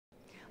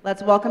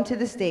Let's welcome to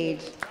the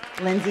stage,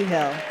 Lindsay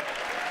Hill.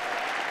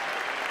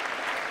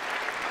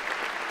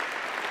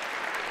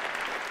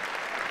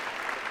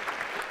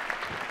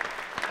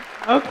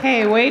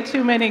 Okay, way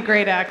too many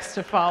great acts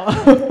to follow.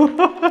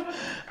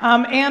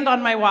 And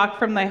on my walk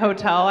from the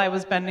hotel, I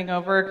was bending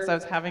over because I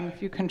was having a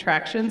few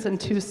contractions, and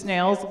two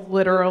snails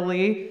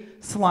literally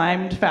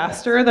slimed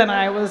faster than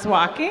I was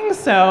walking.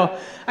 So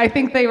I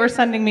think they were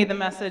sending me the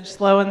message,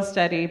 slow and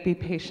steady, be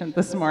patient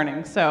this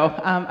morning. So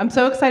I'm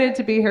so excited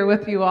to be here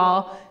with you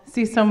all,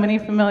 see so many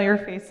familiar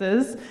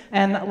faces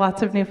and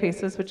lots of new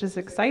faces, which is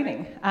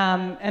exciting.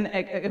 And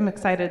I'm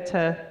excited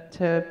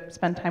to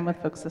spend time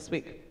with folks this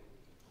week.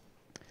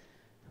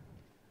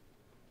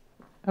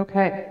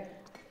 Okay.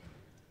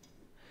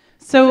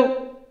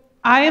 So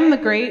I am the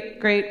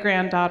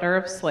great-great-granddaughter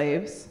of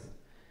slaves.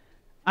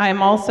 I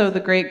am also the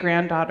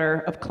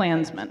great-granddaughter of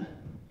Klansmen.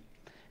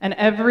 And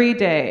every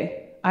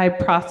day I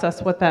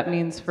process what that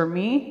means for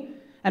me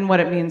and what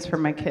it means for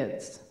my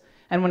kids.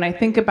 And when I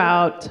think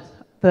about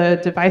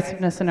the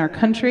divisiveness in our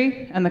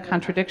country and the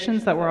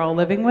contradictions that we're all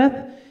living with,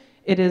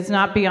 it is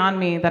not beyond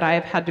me that I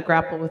have had to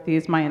grapple with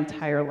these my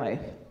entire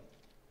life.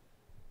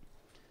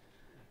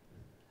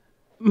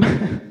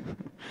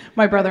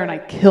 My brother and I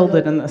killed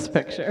it in this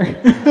picture.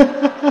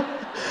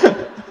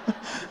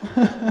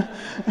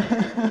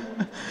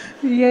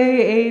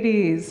 Yay,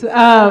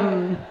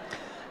 80s.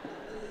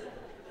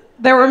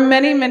 There were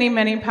many, many,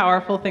 many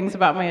powerful things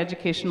about my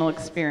educational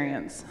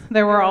experience.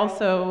 There were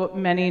also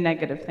many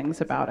negative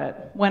things about it.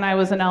 When I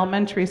was in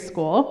elementary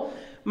school,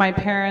 my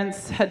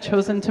parents had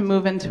chosen to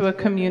move into a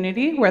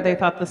community where they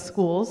thought the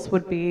schools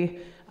would be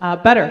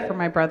better for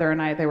my brother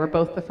and I. They were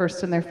both the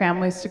first in their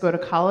families to go to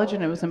college,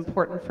 and it was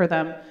important for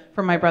them,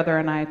 for my brother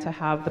and I, to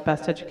have the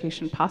best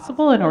education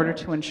possible in order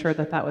to ensure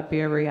that that would be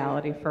a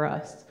reality for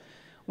us.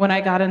 When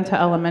I got into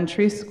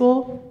elementary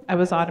school, I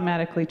was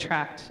automatically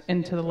tracked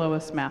into the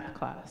lowest math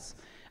class.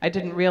 I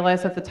didn't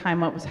realize at the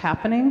time what was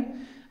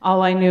happening.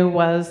 All I knew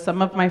was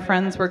some of my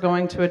friends were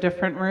going to a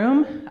different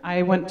room.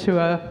 I went to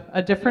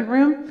a different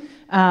room,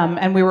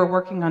 and we were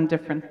working on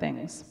different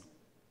things.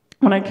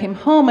 When I came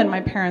home and my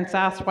parents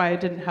asked why I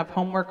didn't have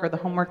homework, or the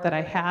homework that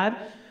I had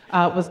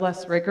was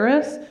less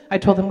rigorous, I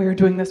told them we were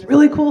doing this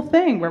really cool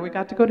thing where we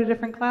got to go to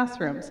different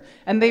classrooms.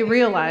 And they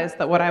realized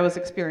that what I was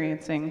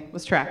experiencing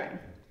was tracking.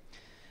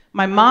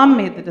 My mom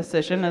made the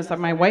decision, as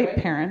my white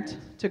parent,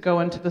 to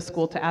go into the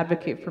school to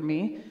advocate for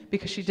me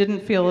because she didn't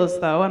feel as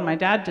though, and my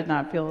dad did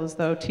not feel as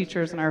though,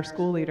 teachers and our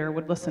school leader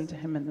would listen to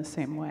him in the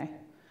same way.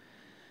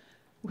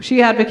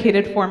 She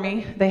advocated for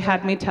me, they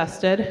had me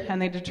tested, and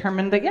they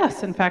determined that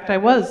yes, in fact, I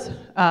was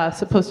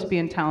supposed to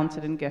be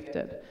talented and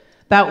gifted.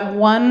 That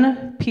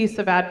one piece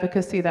of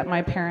advocacy that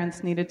my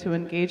parents needed to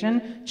engage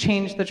in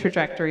changed the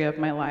trajectory of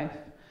my life.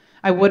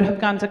 I would have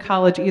gone to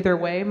college either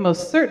way,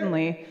 most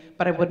certainly,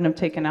 but I wouldn't have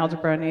taken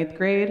algebra in 8th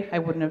grade, I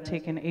wouldn't have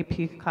taken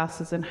AP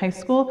classes in high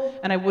school,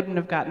 and I wouldn't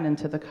have gotten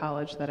into the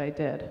college that I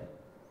did.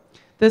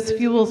 This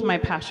fuels my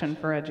passion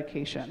for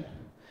education.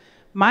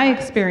 My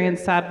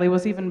experience, sadly,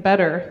 was even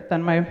better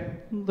than my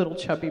little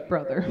chubby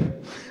brother.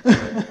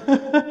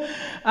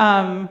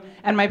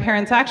 And my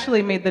parents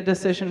actually made the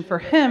decision for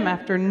him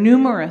after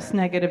numerous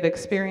negative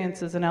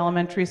experiences in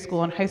elementary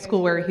school and high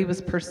school where he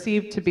was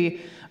perceived to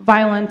be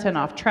violent and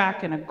off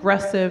track and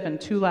aggressive and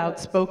too loud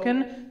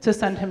spoken, to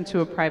send him to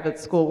a private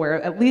school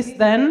where at least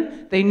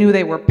then they knew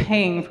they were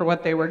paying for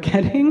what they were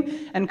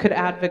getting and could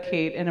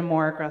advocate in a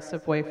more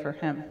aggressive way for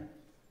him.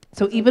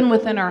 So even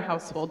within our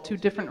household, two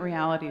different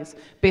realities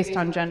based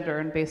on gender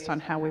and based on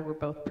how we were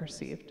both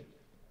perceived.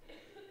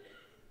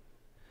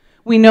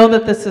 We know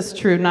that this is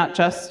true not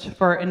just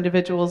for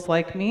individuals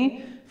like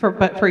me,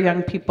 but for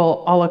young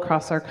people all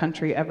across our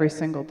country every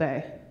single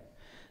day.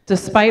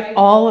 Despite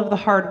all of the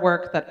hard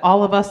work that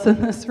all of us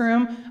in this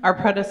room, our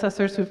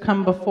predecessors who've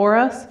come before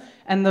us,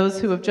 and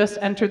those who have just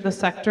entered the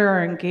sector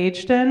are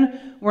engaged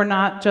in, we're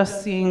not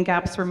just seeing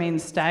gaps remain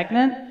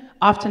stagnant.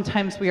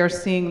 Oftentimes we are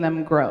seeing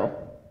them grow.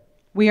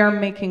 We are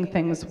making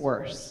things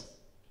worse.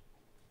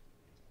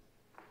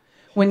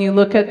 When you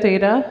look at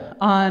data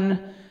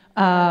on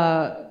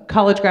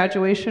college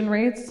graduation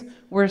rates,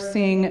 we're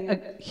seeing a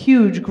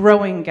huge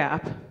growing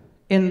gap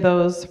in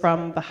those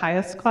from the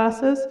highest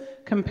classes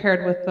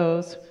compared with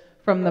those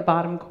from the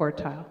bottom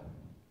quartile.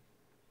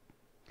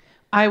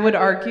 I would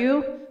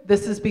argue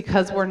this is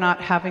because we're not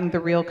having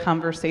the real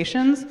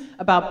conversations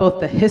about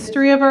both the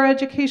history of our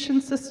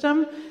education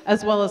system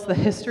as well as the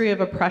history of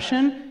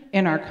oppression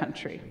in our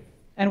country.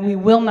 And we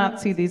will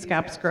not see these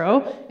gaps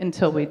grow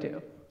until we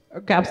do, or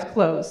gaps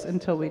close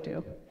until we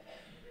do.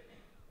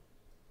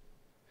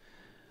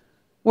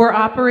 We're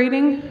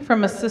operating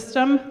from a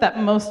system that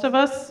most of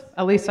us,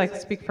 at least I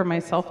speak for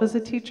myself as a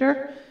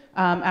teacher,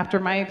 after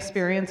my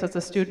experience as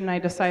a student, I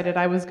decided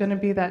I was going to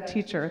be that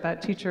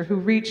teacher who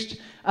reached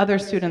other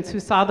students, who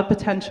saw the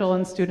potential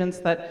in students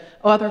that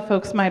other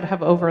folks might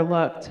have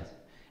overlooked.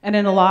 And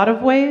in a lot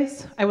of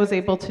ways, I was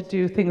able to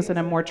do things in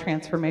a more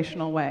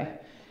transformational way.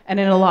 And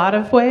in a lot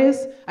of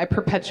ways, I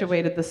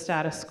perpetuated the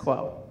status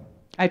quo.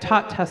 I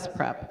taught test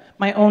prep.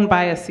 My own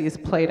biases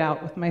played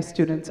out with my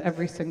students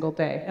every single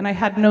day, and I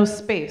had no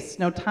space,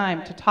 no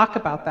time to talk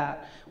about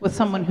that with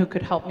someone who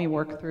could help me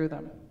work through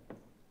them.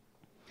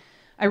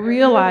 I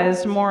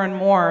realized more and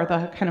more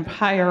the kind of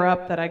higher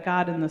up that I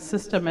got in the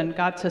system and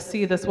got to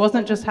see this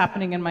wasn't just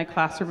happening in my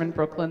classroom in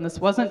Brooklyn. This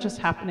wasn't just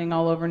happening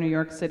all over New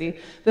York City.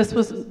 This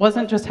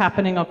wasn't just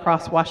happening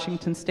across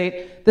Washington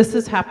State. This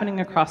is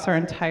happening across our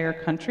entire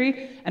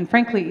country and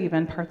frankly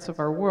even parts of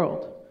our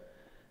world.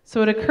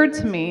 So it occurred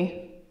to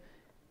me,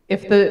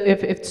 if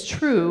it's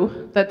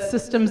true that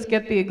systems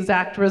get the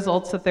exact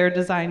results that they're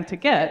designed to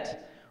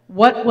get,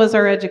 what was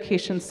our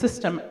education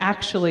system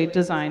actually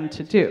designed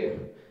to do?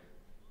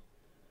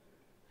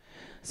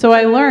 So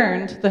I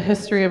learned the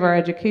history of our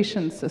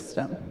education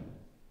system.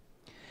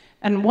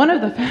 And one of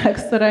the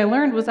facts that I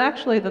learned was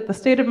actually that the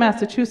state of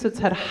Massachusetts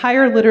had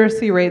higher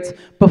literacy rates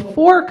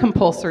before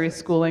compulsory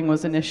schooling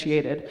was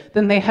initiated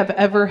than they have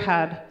ever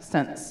had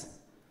since.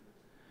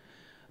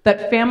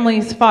 That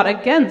families fought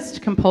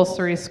against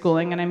compulsory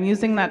schooling, and I'm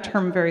using that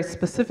term very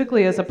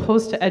specifically as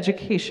opposed to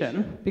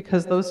education,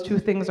 because those two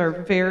things are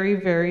very,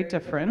 very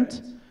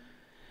different,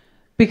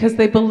 because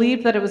they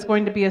believed that it was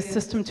going to be a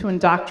system to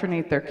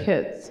indoctrinate their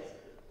kids.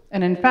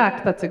 And in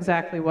fact, that's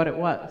exactly what it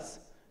was,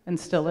 and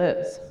still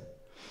is.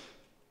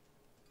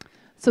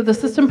 So the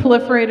system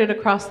proliferated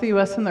across the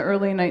US in the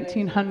early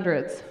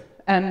 1900s,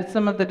 and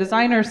some of the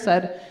designers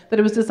said that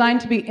it was designed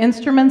to be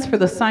instruments for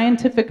the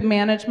scientific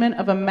management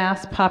of a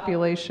mass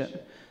population.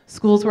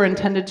 Schools were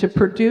intended to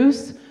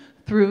produce,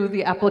 through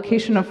the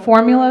application of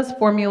formulas,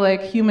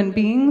 formulaic human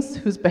beings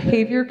whose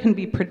behavior can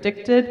be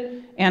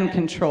predicted and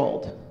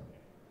controlled.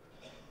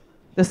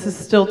 This is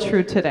still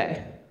true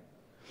today.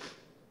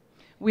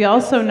 We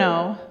also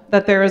know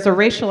that there is a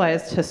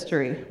racialized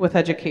history with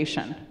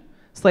education.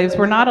 Slaves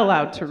were not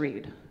allowed to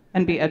read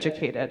and be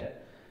educated,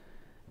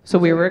 so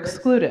we were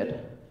excluded.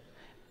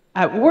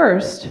 At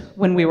worst,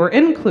 when we were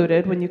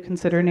included, when you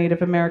consider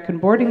Native American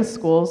boarding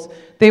schools,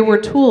 they were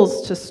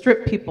tools to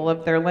strip people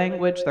of their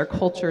language, their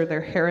culture, their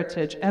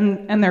heritage,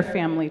 and their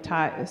family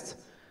ties.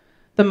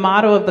 The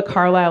motto of the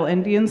Carlisle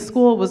Indian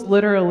School was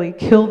literally,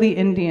 "Kill the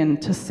Indian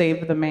to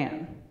save the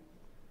man."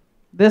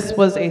 This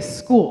was a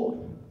school.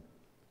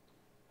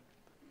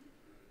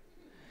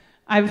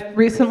 I've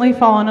recently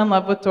fallen in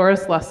love with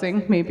Doris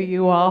Lessing. Maybe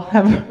you all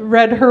have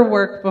read her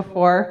work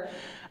before.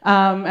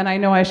 And I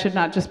know I should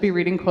not just be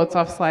reading quotes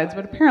off slides,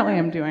 but apparently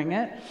I'm doing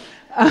it.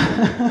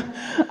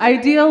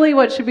 Ideally,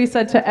 what should be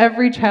said to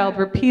every child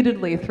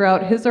repeatedly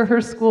throughout his or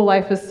her school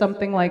life is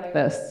something like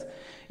this: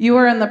 you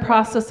are in the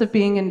process of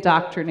being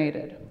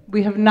indoctrinated.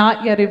 We have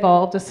not yet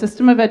evolved a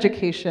system of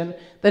education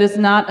that is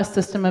not a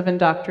system of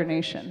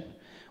indoctrination.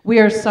 We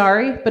are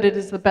sorry, but it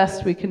is the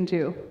best we can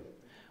do.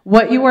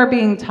 What you are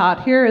being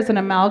taught here is an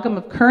amalgam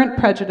of current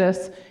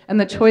prejudice and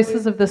the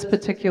choices of this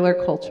particular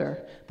culture.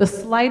 The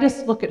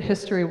slightest look at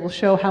history will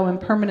show how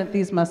impermanent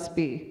these must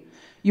be.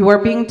 You are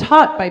being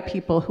taught by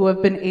people who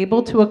have been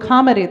able to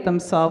accommodate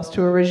themselves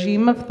to a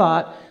regime of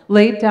thought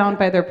laid down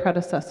by their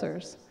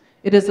predecessors.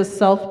 It is a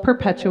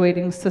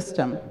self-perpetuating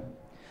system.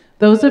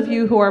 Those of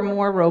you who are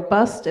more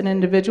robust and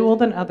individual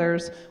than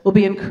others will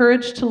be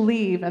encouraged to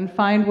leave and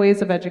find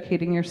ways of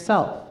educating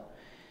yourself,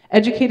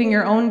 educating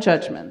your own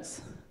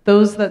judgments.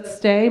 Those that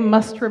stay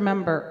must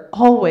remember,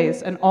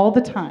 always and all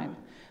the time,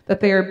 that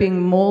they are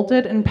being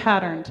molded and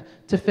patterned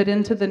to fit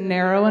into the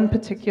narrow and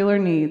particular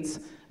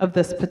needs of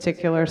this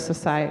particular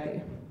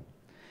society.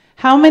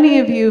 How many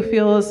of you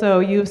feel as though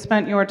you've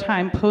spent your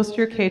time post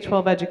your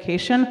K-12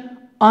 education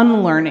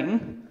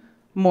unlearning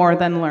more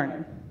than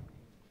learning?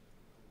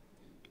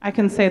 I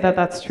can say that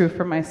that's true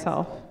for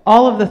myself.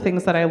 All of the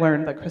things that I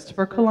learned, that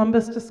Christopher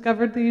Columbus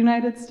discovered the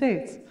United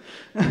States.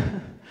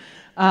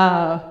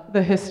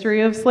 The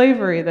history of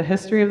slavery, the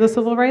history of the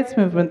civil rights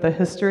movement, the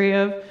history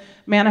of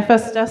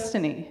manifest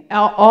destiny.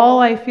 All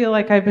I feel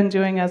like I've been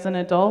doing as an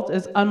adult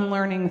is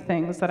unlearning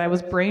things that I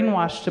was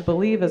brainwashed to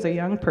believe as a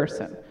young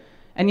person.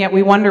 And yet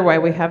we wonder why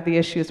we have the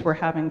issues we're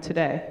having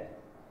today.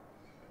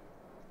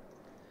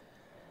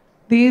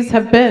 These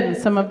have been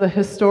some of the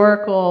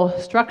historical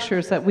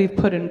structures that we've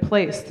put in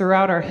place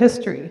throughout our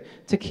history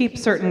to keep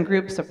certain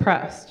groups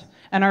oppressed.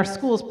 And our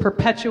schools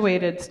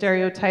perpetuated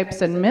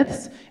stereotypes and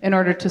myths in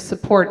order to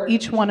support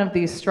each one of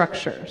these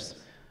structures.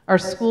 Our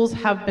schools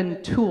have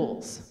been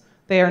tools.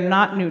 They are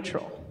not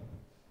neutral.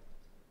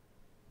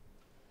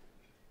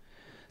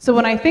 So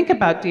when I think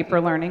about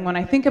deeper learning, when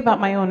I think about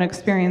my own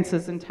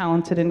experiences in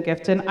Talented and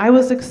Gifted, I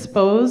was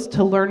exposed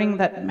to learning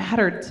that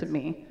mattered to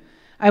me.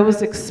 I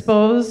was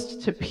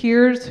exposed to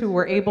peers who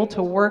were able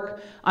to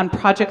work on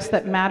projects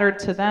that mattered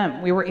to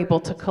them. We were able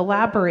to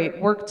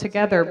collaborate, work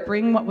together,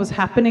 bring what was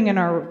happening in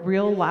our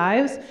real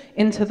lives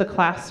into the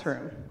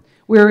classroom.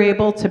 We were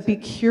able to be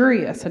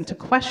curious and to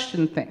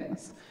question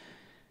things.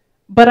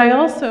 But I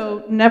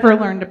also never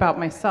learned about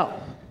myself.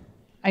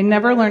 I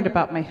never learned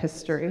about my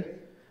history.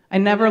 I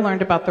never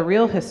learned about the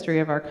real history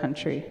of our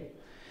country.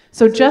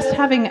 So just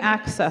having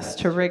access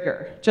to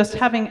rigor, just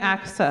having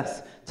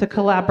access to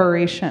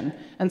collaboration,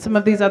 and some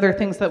of these other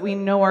things that we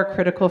know are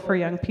critical for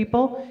young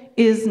people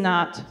is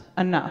not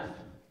enough.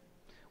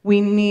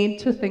 We need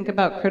to think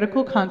about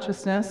critical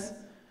consciousness,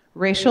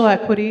 racial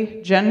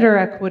equity, gender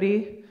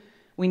equity.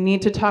 We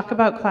need to talk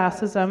about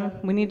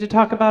classism. We need to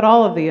talk about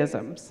all of the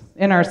isms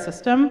in our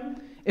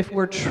system if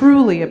we're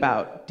truly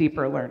about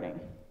deeper learning.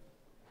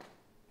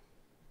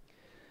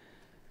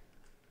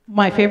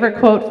 My favorite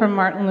quote from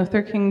Martin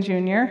Luther King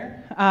Jr.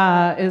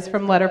 Is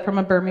from Letter from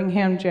a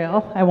Birmingham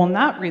Jail. I will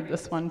not read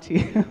this one to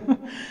you.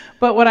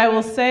 But what I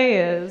will say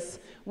is,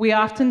 we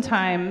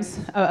oftentimes,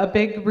 a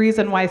big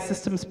reason why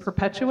systems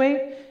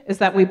perpetuate is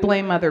that we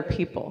blame other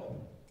people.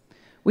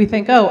 We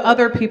think, oh,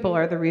 other people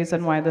are the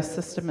reason why this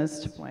system is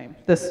to blame.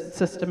 This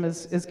system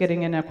is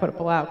getting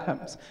inequitable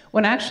outcomes.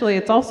 When actually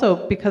it's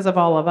also because of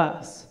all of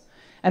us.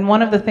 And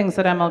one of the things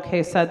that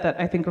MLK said that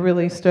I think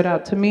really stood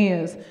out to me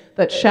is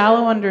that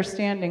shallow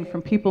understanding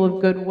from people of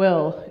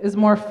goodwill is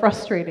more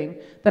frustrating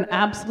than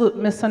absolute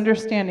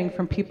misunderstanding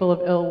from people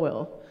of ill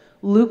will.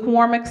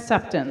 Lukewarm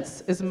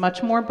acceptance is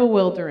much more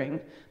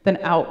bewildering than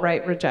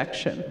outright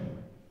rejection.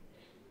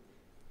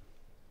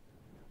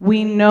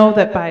 We know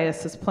that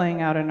bias is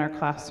playing out in our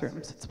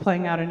classrooms. It's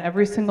playing out in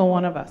every single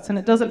one of us, and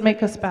it doesn't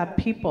make us bad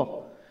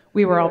people.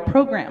 We were all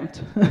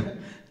programmed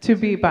to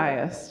be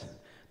biased.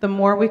 The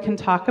more we can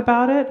talk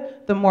about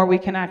it, the more we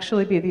can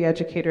actually be the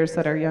educators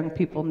that our young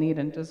people need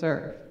and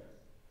deserve.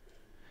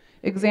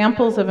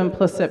 Examples of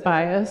implicit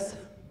bias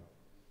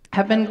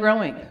have been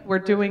growing. We're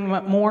doing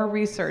more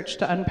research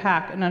to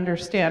unpack and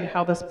understand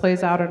how this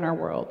plays out in our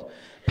world.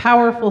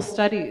 Powerful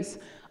studies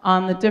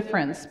on the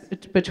difference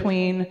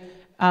between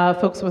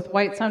folks with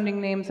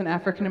white-sounding names and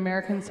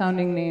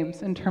African-American-sounding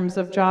names in terms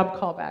of job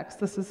callbacks.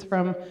 This is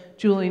from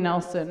Julie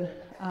Nelson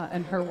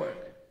and her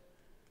work.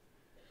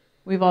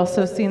 We've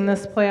also seen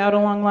this play out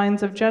along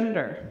lines of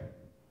gender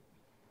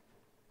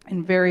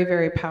in very,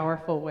 very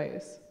powerful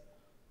ways.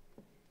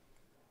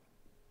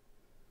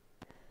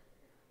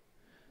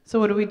 So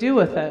what do we do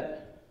with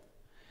it?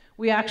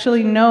 We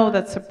actually know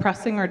that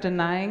suppressing or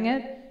denying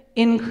it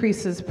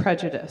increases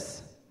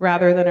prejudice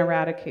rather than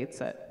eradicates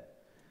it.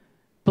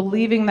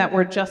 Believing that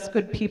we're just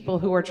good people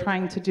who are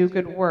trying to do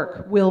good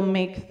work will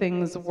make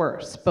things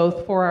worse,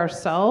 both for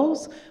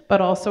ourselves,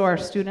 but also our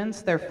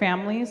students, their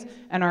families,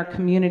 and our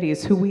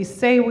communities, who we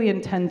say we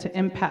intend to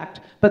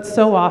impact, but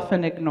so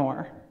often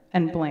ignore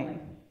and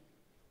blame.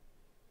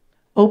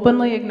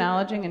 Openly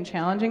acknowledging and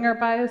challenging our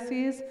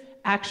biases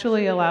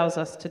actually allows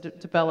us to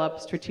develop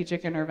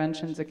strategic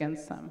interventions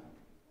against them.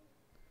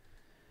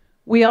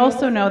 We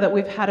also know that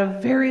we've had a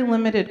very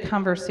limited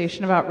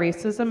conversation about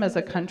racism as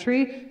a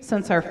country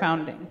since our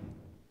founding.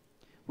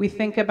 We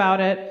think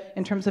about it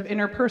in terms of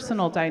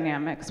interpersonal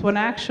dynamics, when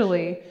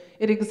actually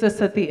it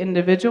exists at the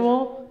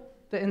individual,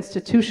 the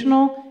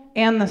institutional,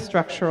 and the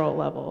structural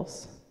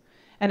levels.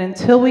 And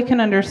until we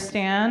can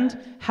understand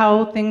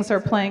how things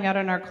are playing out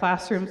in our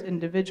classrooms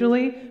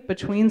individually,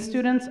 between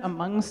students,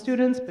 among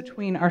students,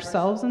 between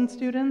ourselves and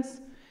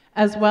students,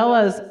 as well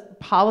as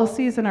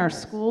policies in our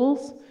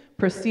schools,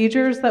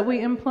 procedures that we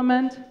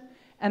implement,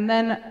 and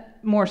then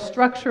more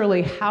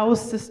structurally how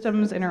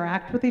systems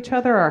interact with each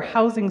other, our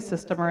housing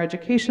system, our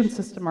education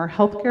system, our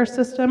healthcare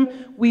system,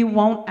 we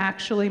won't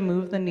actually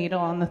move the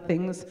needle on the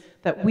things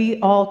that we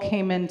all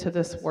came into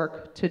this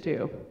work to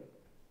do.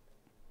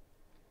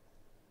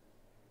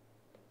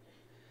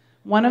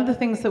 One of the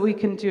things that we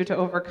can do to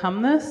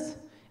overcome this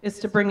is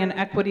to bring an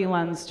equity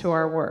lens to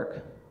our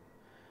work.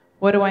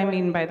 What do I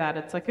mean by that?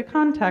 It's like a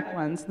contact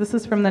lens. This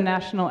is from the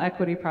National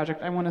Equity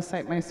Project. I want to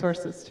cite my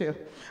sources too.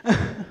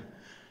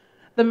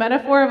 The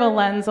metaphor of a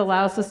lens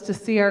allows us to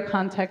see our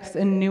context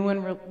in new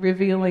and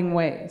revealing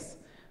ways.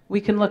 We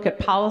can look at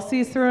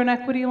policies through an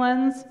equity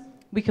lens.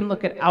 We can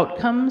look at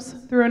outcomes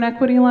through an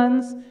equity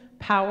lens,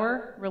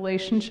 power,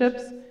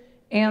 relationships,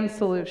 and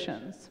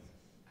solutions.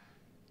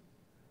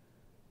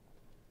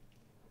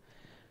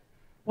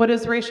 What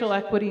does racial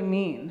equity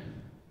mean?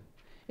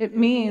 It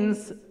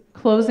means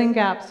closing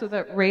gaps so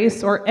that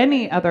race or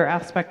any other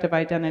aspect of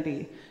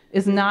identity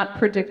is not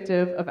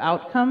predictive of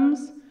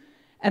outcomes,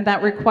 and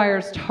that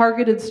requires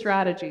targeted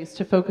strategies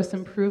to focus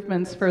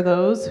improvements for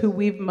those who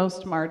we've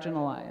most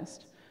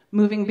marginalized.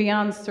 Moving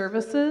beyond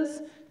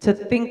services to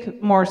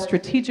think more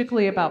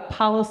strategically about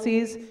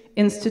policies,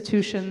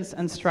 institutions,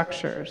 and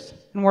structures.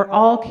 And we're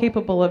all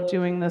capable of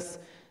doing this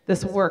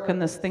work and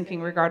this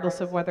thinking,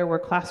 regardless of whether we're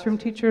classroom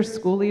teachers,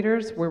 school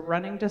leaders, we're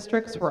running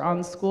districts, we're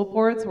on school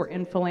boards, we're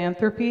in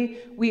philanthropy.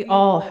 We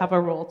all have a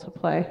role to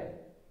play.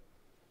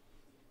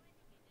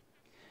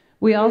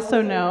 We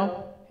also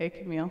know, hey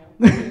Camille,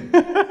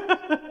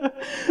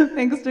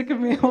 thanks to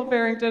Camille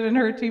Farrington and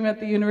her team at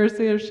the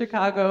University of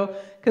Chicago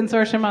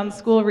Consortium on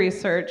School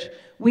Research,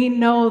 we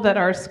know that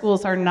our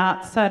schools are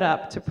not set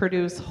up to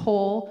produce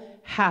whole,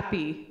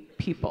 happy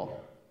people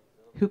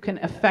who can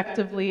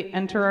effectively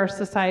enter our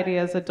society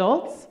as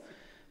adults,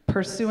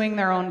 pursuing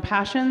their own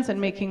passions and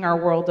making our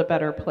world a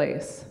better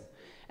place.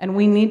 And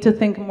we need to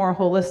think more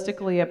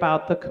holistically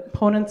about the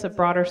components of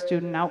broader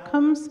student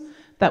outcomes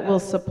that will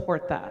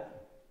support that.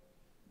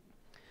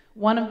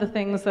 One of the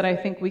things that I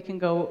think we can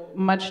go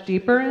much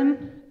deeper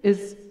in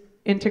is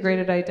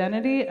integrated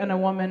identity, and a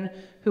woman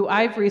who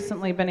I've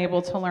recently been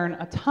able to learn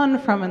a ton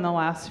from in the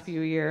last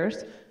few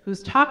years,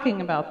 who's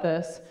talking about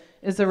this,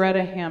 is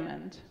Zaretta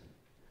Hammond.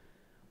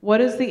 What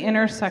is the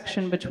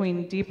intersection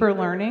between deeper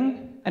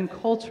learning and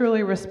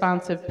culturally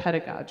responsive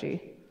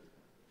pedagogy?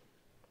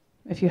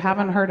 If you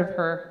haven't heard of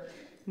her,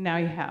 now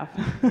you have.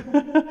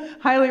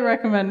 Highly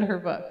recommend her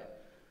book.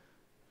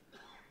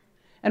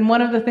 And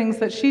one of the things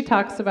that she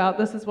talks about,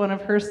 this is one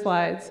of her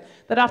slides,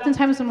 that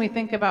oftentimes when we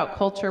think about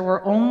culture,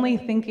 we're only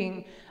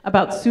thinking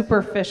about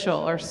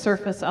superficial or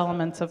surface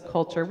elements of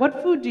culture.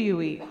 What food do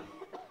you eat?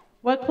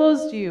 What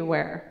clothes do you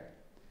wear?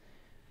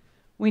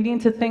 We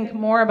need to think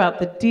more about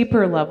the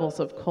deeper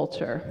levels of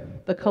culture,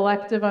 the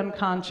collective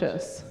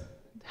unconscious,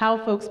 how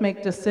folks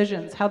make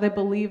decisions, how they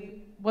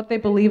believe, what they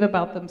believe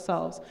about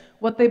themselves,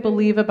 what they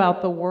believe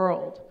about the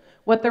world,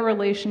 what their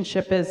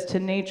relationship is to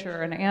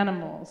nature and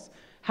animals,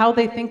 how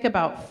they think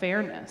about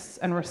fairness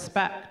and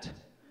respect.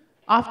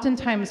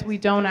 Oftentimes, we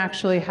don't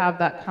actually have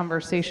that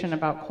conversation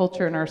about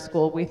culture in our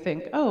school. We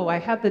think, oh, I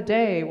had the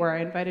day where I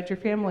invited your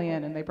family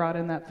in and they brought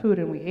in that food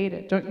and we ate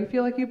it. Don't you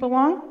feel like you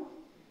belong?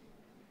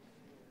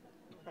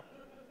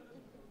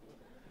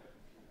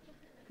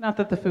 Not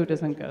that the food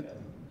isn't good.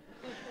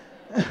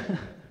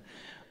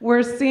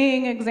 We're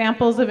seeing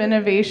examples of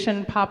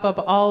innovation pop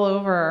up all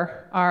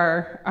over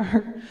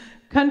our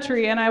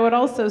country, and I would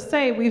also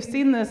say we've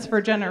seen this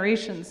for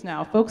generations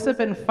now. Folks have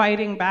been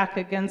fighting back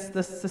against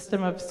this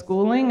system of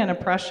schooling and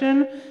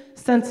oppression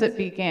since it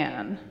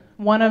began.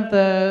 One of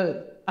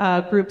the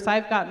groups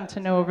I've gotten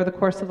to know over the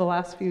course of the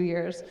last few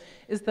years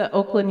is the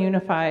Oakland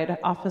Unified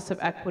Office of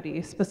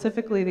Equity,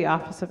 specifically the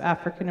Office of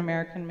African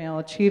American Male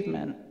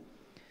Achievement.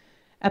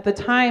 At the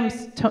time,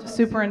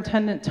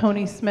 Superintendent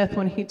Tony Smith,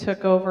 when he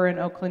took over in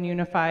Oakland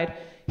Unified,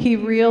 he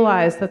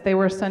realized that they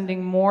were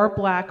sending more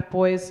black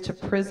boys to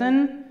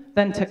prison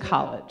than to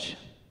college.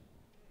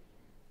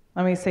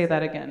 Let me say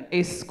that again.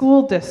 A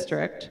school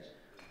district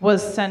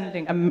was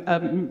sending, a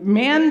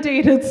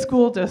mandated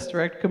school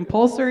district,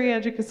 compulsory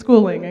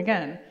schooling,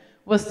 again,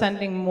 was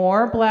sending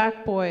more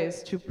black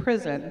boys to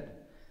prison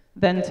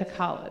than to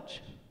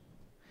college.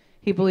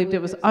 He believed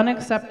it was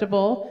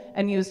unacceptable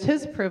and used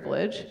his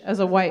privilege as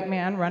a white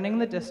man running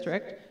the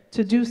district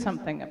to do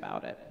something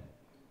about it.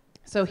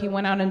 So he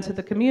went out into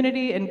the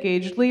community,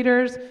 engaged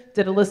leaders,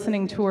 did a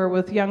listening tour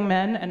with young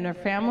men and their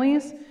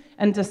families,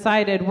 and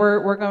decided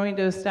we're going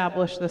to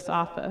establish this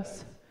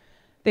office.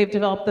 They've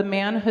developed the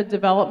manhood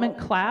development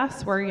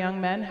class where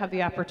young men have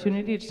the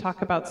opportunity to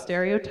talk about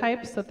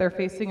stereotypes that they're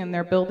facing in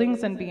their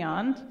buildings and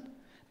beyond.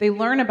 They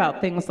learn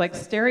about things like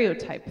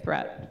stereotype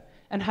threat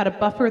and how to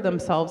buffer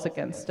themselves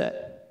against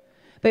it.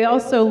 They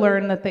also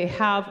learn that they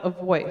have a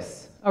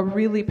voice, a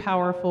really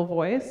powerful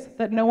voice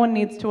that no one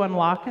needs to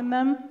unlock in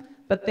them,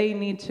 but they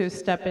need to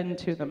step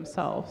into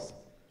themselves.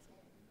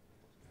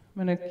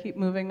 I'm gonna keep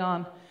moving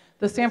on.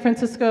 The San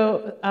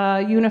Francisco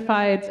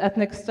Unified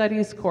Ethnic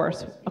Studies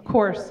course, a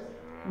course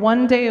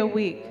 1 day a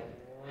week,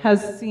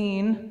 has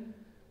seen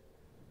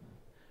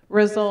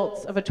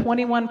results of a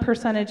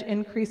 21%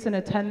 increase in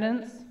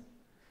attendance,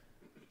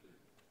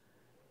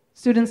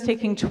 students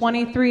taking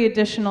 23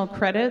 additional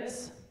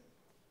credits,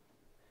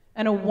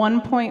 and a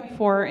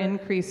 1.4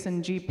 increase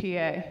in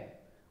GPA.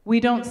 We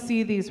don't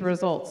see these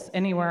results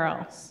anywhere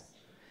else.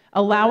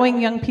 Allowing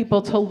young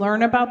people to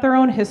learn about their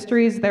own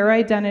histories, their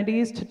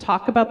identities, to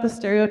talk about the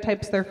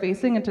stereotypes they're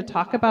facing, and to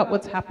talk about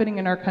what's happening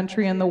in our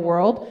country and the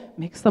world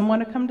makes them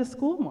want to come to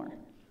school more.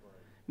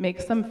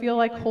 Makes them feel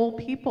like whole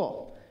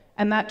people.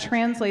 And that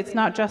translates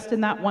not just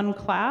in that one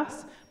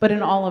class, but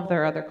in all of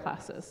their other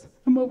classes.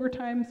 I'm over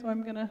time, so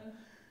I'm gonna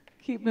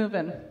keep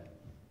moving.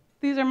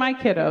 These are my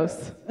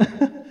kiddos.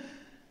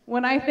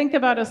 When I think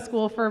about a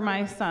school for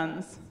my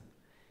sons,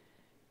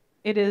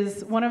 it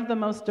is one of the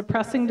most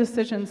depressing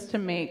decisions to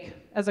make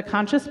as a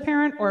conscious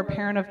parent or a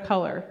parent of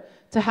color,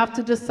 to have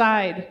to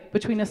decide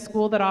between a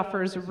school that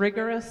offers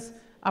rigorous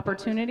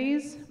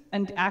opportunities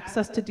and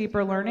access to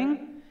deeper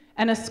learning,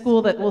 and a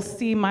school that will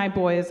see my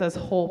boys as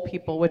whole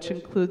people, which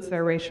includes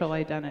their racial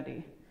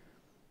identity.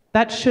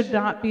 That should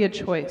not be a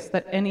choice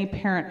that any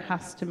parent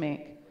has to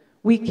make.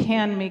 We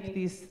can make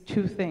these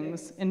two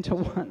things into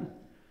one.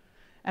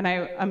 And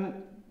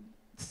I'm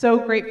so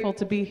grateful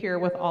to be here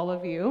with all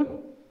of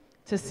you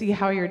to see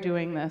how you're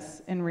doing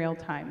this in real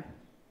time.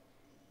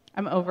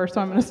 I'm over,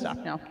 so I'm going to stop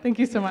now. Thank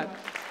you so much.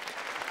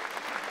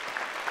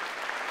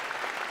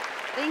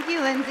 Thank you,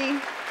 Lindsay.